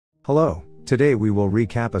Hello, today we will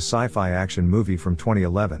recap a sci-fi action movie from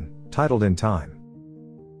 2011, titled In Time.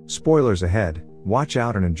 Spoilers ahead, watch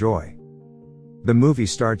out and enjoy. The movie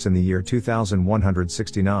starts in the year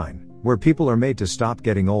 2169, where people are made to stop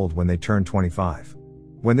getting old when they turn 25.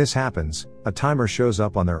 When this happens, a timer shows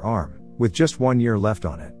up on their arm, with just 1 year left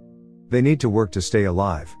on it. They need to work to stay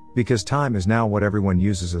alive, because time is now what everyone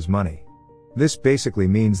uses as money. This basically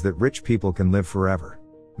means that rich people can live forever.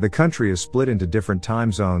 The country is split into different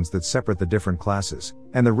time zones that separate the different classes,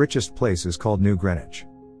 and the richest place is called New Greenwich.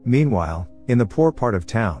 Meanwhile, in the poor part of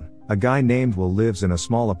town, a guy named Will lives in a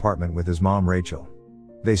small apartment with his mom Rachel.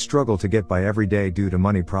 They struggle to get by every day due to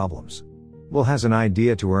money problems. Will has an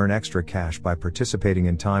idea to earn extra cash by participating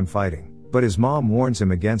in time fighting, but his mom warns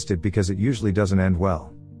him against it because it usually doesn't end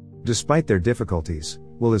well. Despite their difficulties,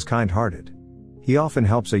 Will is kind-hearted. He often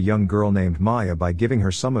helps a young girl named Maya by giving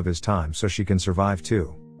her some of his time so she can survive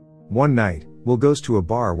too. One night, Will goes to a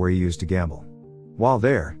bar where he used to gamble. While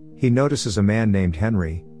there, he notices a man named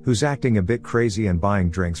Henry, who's acting a bit crazy and buying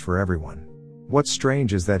drinks for everyone. What's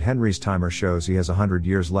strange is that Henry's timer shows he has 100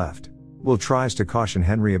 years left. Will tries to caution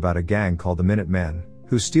Henry about a gang called the Minutemen,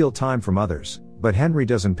 who steal time from others, but Henry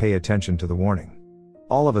doesn't pay attention to the warning.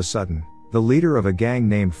 All of a sudden, the leader of a gang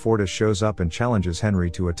named Fortis shows up and challenges Henry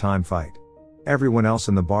to a time fight. Everyone else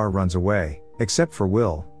in the bar runs away, except for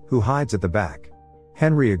Will, who hides at the back.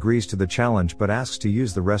 Henry agrees to the challenge but asks to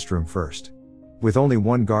use the restroom first. With only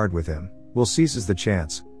one guard with him, Will seizes the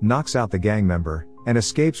chance, knocks out the gang member, and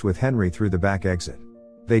escapes with Henry through the back exit.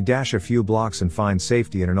 They dash a few blocks and find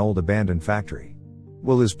safety in an old abandoned factory.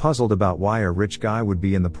 Will is puzzled about why a rich guy would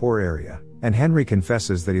be in the poor area, and Henry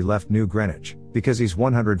confesses that he left New Greenwich because he's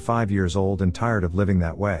 105 years old and tired of living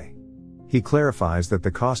that way. He clarifies that the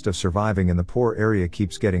cost of surviving in the poor area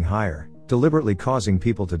keeps getting higher, deliberately causing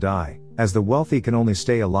people to die, as the wealthy can only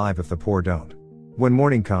stay alive if the poor don't. When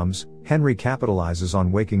morning comes, Henry capitalizes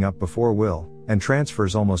on waking up before Will, and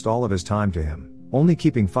transfers almost all of his time to him, only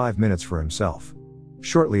keeping 5 minutes for himself.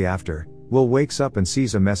 Shortly after, Will wakes up and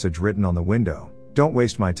sees a message written on the window, "Don't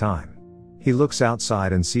waste my time." He looks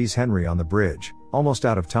outside and sees Henry on the bridge, almost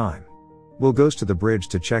out of time. Will goes to the bridge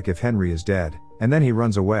to check if Henry is dead, and then he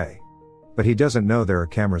runs away. But he doesn't know there are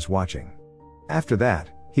cameras watching. After that,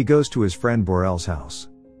 he goes to his friend Borel's house.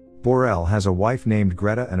 Borel has a wife named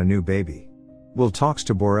Greta and a new baby. Will talks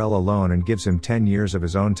to Borel alone and gives him 10 years of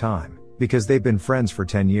his own time, because they've been friends for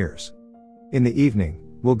 10 years. In the evening,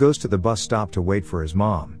 Will goes to the bus stop to wait for his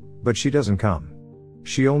mom, but she doesn't come.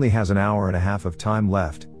 She only has an hour and a half of time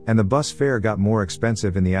left, and the bus fare got more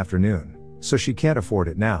expensive in the afternoon, so she can't afford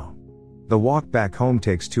it now. The walk back home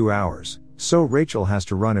takes 2 hours, so Rachel has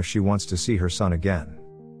to run if she wants to see her son again.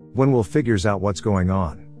 When Will figures out what's going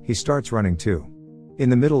on, he starts running too. In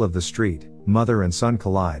the middle of the street, mother and son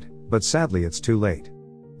collide, but sadly it's too late.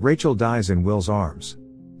 Rachel dies in Will's arms.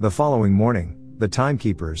 The following morning, the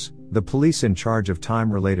timekeepers, the police in charge of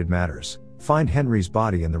time-related matters, find Henry's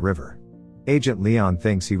body in the river. Agent Leon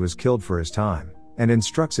thinks he was killed for his time, and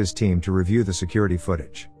instructs his team to review the security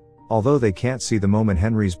footage. Although they can't see the moment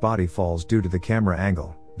Henry's body falls due to the camera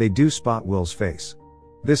angle, they do spot Will's face.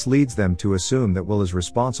 This leads them to assume that Will is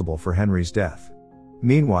responsible for Henry's death.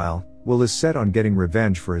 Meanwhile, Will is set on getting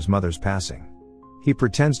revenge for his mother's passing. He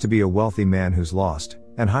pretends to be a wealthy man who's lost,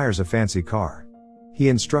 and hires a fancy car. He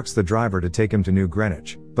instructs the driver to take him to New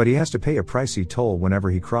Greenwich, but he has to pay a pricey toll whenever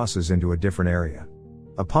he crosses into a different area.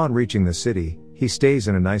 Upon reaching the city, he stays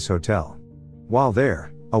in a nice hotel. While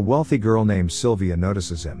there, a wealthy girl named Sylvia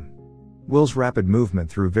notices him. Will's rapid movement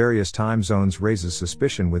through various time zones raises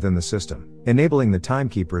suspicion within the system, enabling the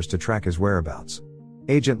timekeepers to track his whereabouts.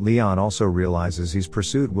 Agent Leon also realizes he's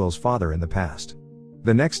pursued Will's father in the past.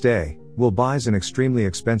 The next day, Will buys an extremely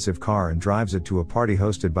expensive car and drives it to a party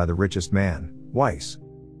hosted by the richest man, Weiss.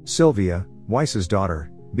 Sylvia, Weiss's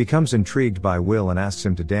daughter, becomes intrigued by Will and asks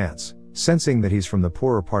him to dance, sensing that he's from the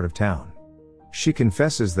poorer part of town. She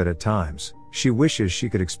confesses that at times, she wishes she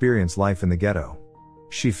could experience life in the ghetto.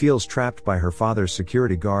 She feels trapped by her father's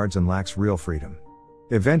security guards and lacks real freedom.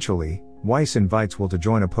 Eventually, Weiss invites Will to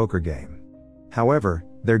join a poker game. However,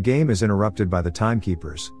 their game is interrupted by the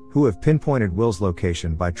timekeepers, who have pinpointed Will's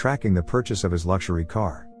location by tracking the purchase of his luxury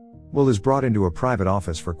car. Will is brought into a private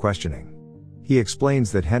office for questioning. He explains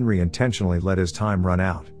that Henry intentionally let his time run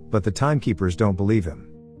out, but the timekeepers don't believe him.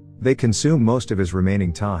 They consume most of his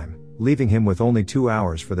remaining time, leaving him with only 2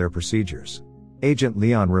 hours for their procedures. Agent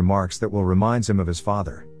Leon remarks that Will reminds him of his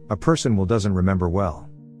father, a person Will doesn't remember well.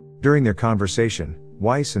 During their conversation,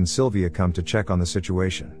 Weiss and Sylvia come to check on the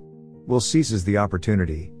situation. Will seizes the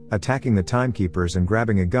opportunity, attacking the timekeepers and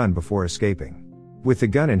grabbing a gun before escaping. With the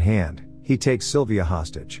gun in hand, he takes Sylvia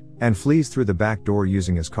hostage, and flees through the back door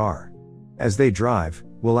using his car. As they drive,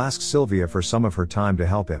 Will asks Sylvia for some of her time to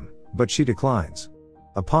help him, but she declines.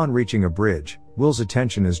 Upon reaching a bridge, Will's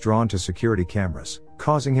attention is drawn to security cameras,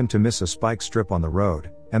 causing him to miss a spike strip on the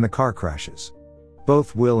road, and the car crashes.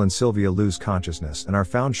 Both Will and Sylvia lose consciousness and are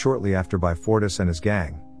found shortly after by Fortis and his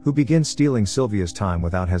gang, who begin stealing Sylvia's time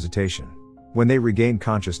without hesitation. When they regain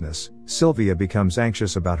consciousness, Sylvia becomes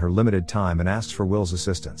anxious about her limited time and asks for Will's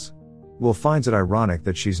assistance. Will finds it ironic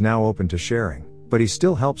that she's now open to sharing, but he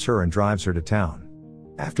still helps her and drives her to town.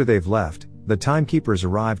 After they've left, the timekeepers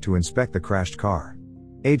arrive to inspect the crashed car.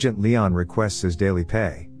 Agent Leon requests his daily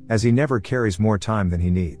pay, as he never carries more time than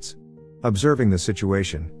he needs. Observing the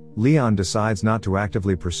situation, Leon decides not to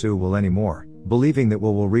actively pursue Will anymore, believing that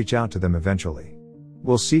Will reach out to them eventually.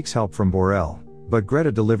 Will seeks help from Borel, but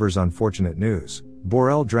Greta delivers unfortunate news.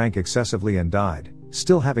 Borel drank excessively and died,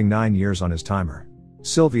 still having 9 years on his timer.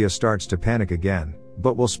 Sylvia starts to panic again,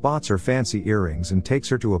 but Will spots her fancy earrings and takes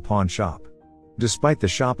her to a pawn shop. Despite the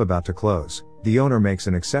shop about to close, the owner makes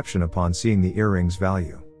an exception upon seeing the earrings'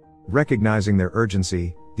 value. Recognizing their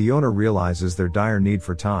urgency, the owner realizes their dire need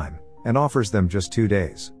for time, and offers them just 2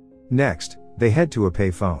 days. Next, they head to a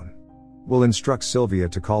payphone. Will instructs Sylvia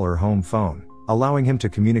to call her home phone, allowing him to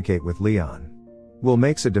communicate with Leon. Will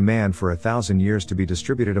makes a demand for 1,000 years to be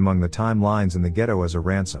distributed among the timelines in the ghetto as a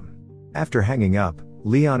ransom. After hanging up,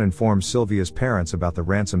 Leon informs Sylvia's parents about the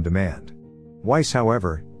ransom demand. Weiss,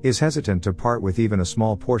 however, is hesitant to part with even a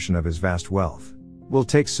small portion of his vast wealth. Will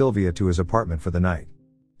takes Sylvia to his apartment for the night.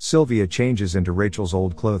 Sylvia changes into Rachel's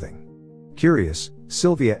old clothing. Curious,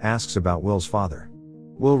 Sylvia asks about Will's father.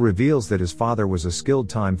 Will reveals that his father was a skilled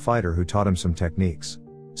time fighter who taught him some techniques.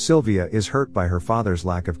 Sylvia is hurt by her father's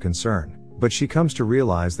lack of concern, but she comes to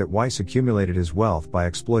realize that Weiss accumulated his wealth by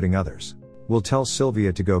exploiting others. Will tells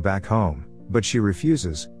Sylvia to go back home, but she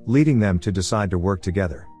refuses, leading them to decide to work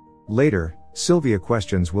together. Later, Sylvia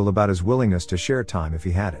questions Will about his willingness to share time if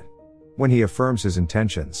he had it. When he affirms his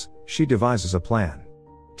intentions, she devises a plan.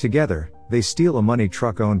 Together, they steal a money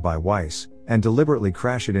truck owned by Weiss, and deliberately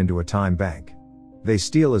crash it into a time bank. They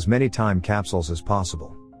steal as many time capsules as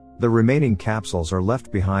possible. The remaining capsules are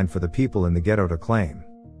left behind for the people in the ghetto to claim.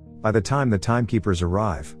 By the time the timekeepers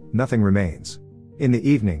arrive, nothing remains. In the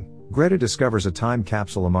evening, Greta discovers a time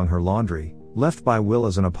capsule among her laundry, left by Will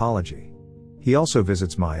as an apology. He also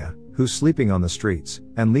visits Maya, who's sleeping on the streets,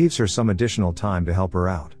 and leaves her some additional time to help her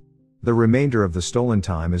out. The remainder of the stolen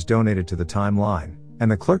time is donated to the timeline,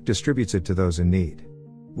 and the clerk distributes it to those in need.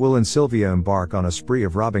 Will and Sylvia embark on a spree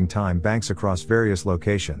of robbing time banks across various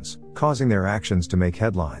locations, causing their actions to make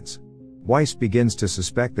headlines. Weiss begins to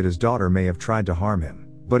suspect that his daughter may have tried to harm him,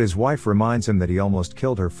 but his wife reminds him that he almost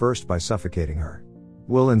killed her first by suffocating her.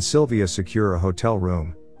 Will and Sylvia secure a hotel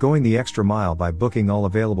room, going the extra mile by booking all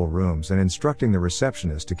available rooms and instructing the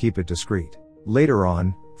receptionist to keep it discreet. Later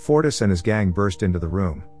on, Fortis and his gang burst into the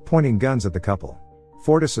room, pointing guns at the couple.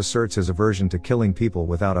 Fortis asserts his aversion to killing people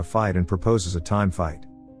without a fight and proposes a time fight.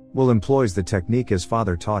 Will employs the technique his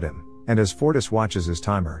father taught him, and as Fortis watches his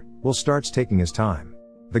timer, Will starts taking his time.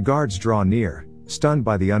 The guards draw near, stunned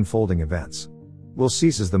by the unfolding events. Will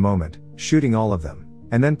seizes the moment, shooting all of them,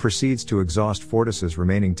 and then proceeds to exhaust Fortis's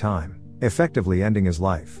remaining time, effectively ending his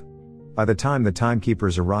life. By the time the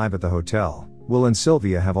timekeepers arrive at the hotel, Will and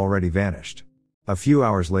Sylvia have already vanished. A few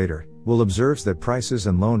hours later, Will observes that prices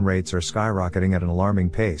and loan rates are skyrocketing at an alarming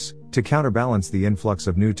pace, to counterbalance the influx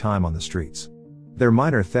of new time on the streets. Their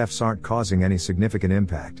minor thefts aren't causing any significant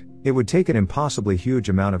impact. It would take an impossibly huge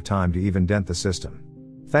amount of time to even dent the system.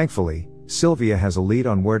 Thankfully, Sylvia has a lead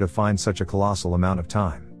on where to find such a colossal amount of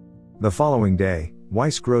time. The following day,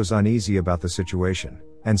 Weiss grows uneasy about the situation,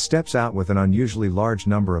 and steps out with an unusually large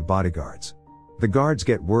number of bodyguards. The guards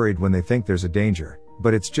get worried when they think there's a danger,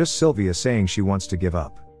 but it's just Sylvia saying she wants to give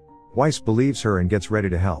up. Weiss believes her and gets ready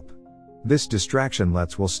to help. This distraction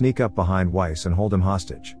lets Will sneak up behind Weiss and hold him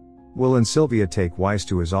hostage. Will and Sylvia take Weiss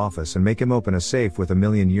to his office and make him open a safe with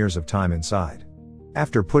 1,000,000 years of time inside.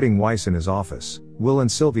 After putting Weiss in his office, Will and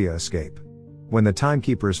Sylvia escape. When the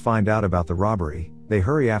timekeepers find out about the robbery, they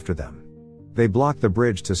hurry after them. They block the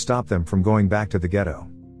bridge to stop them from going back to the ghetto.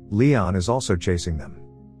 Leon is also chasing them.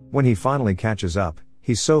 When he finally catches up,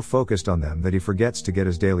 he's so focused on them that he forgets to get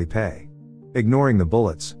his daily pay. Ignoring the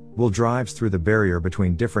bullets, Will drives through the barrier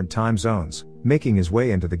between different time zones, making his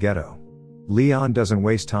way into the ghetto. Leon doesn't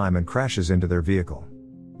waste time and crashes into their vehicle.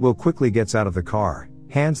 Will quickly gets out of the car,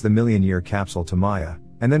 hands the 1,000,000-year capsule to Maya,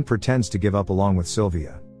 and then pretends to give up along with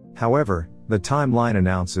Sylvia. However, the timeline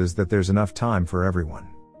announces that there's enough time for everyone.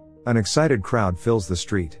 An excited crowd fills the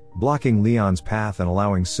street, blocking Leon's path and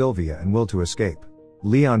allowing Sylvia and Will to escape.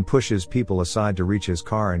 Leon pushes people aside to reach his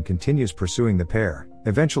car and continues pursuing the pair,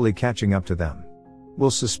 eventually catching up to them.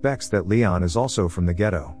 Will suspects that Leon is also from the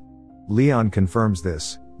ghetto. Leon confirms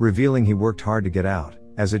this, revealing he worked hard to get out,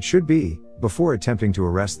 as it should be, before attempting to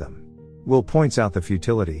arrest them. Will points out the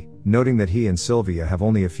futility, noting that he and Sylvia have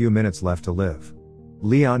only a few minutes left to live.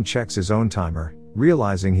 Leon checks his own timer,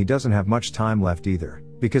 realizing he doesn't have much time left either,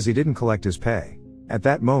 because he didn't collect his pay. At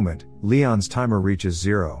that moment, Leon's timer reaches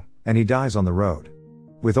 0, and he dies on the road.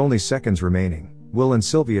 With only seconds remaining, Will and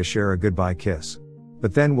Sylvia share a goodbye kiss.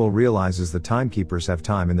 But then Will realizes the timekeepers have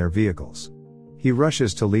time in their vehicles. He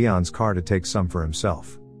rushes to Leon's car to take some for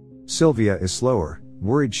himself. Sylvia is slower,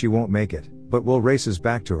 worried she won't make it, but Will races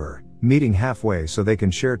back to her, meeting halfway so they can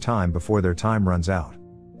share time before their time runs out.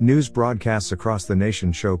 News broadcasts across the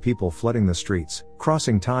nation show people flooding the streets,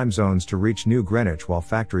 crossing time zones to reach New Greenwich while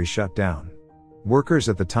factories shut down. Workers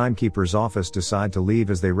at the timekeeper's office decide to leave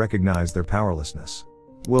as they recognize their powerlessness.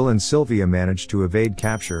 Will and Sylvia manage to evade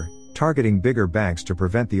capture, targeting bigger banks to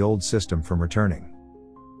prevent the old system from returning.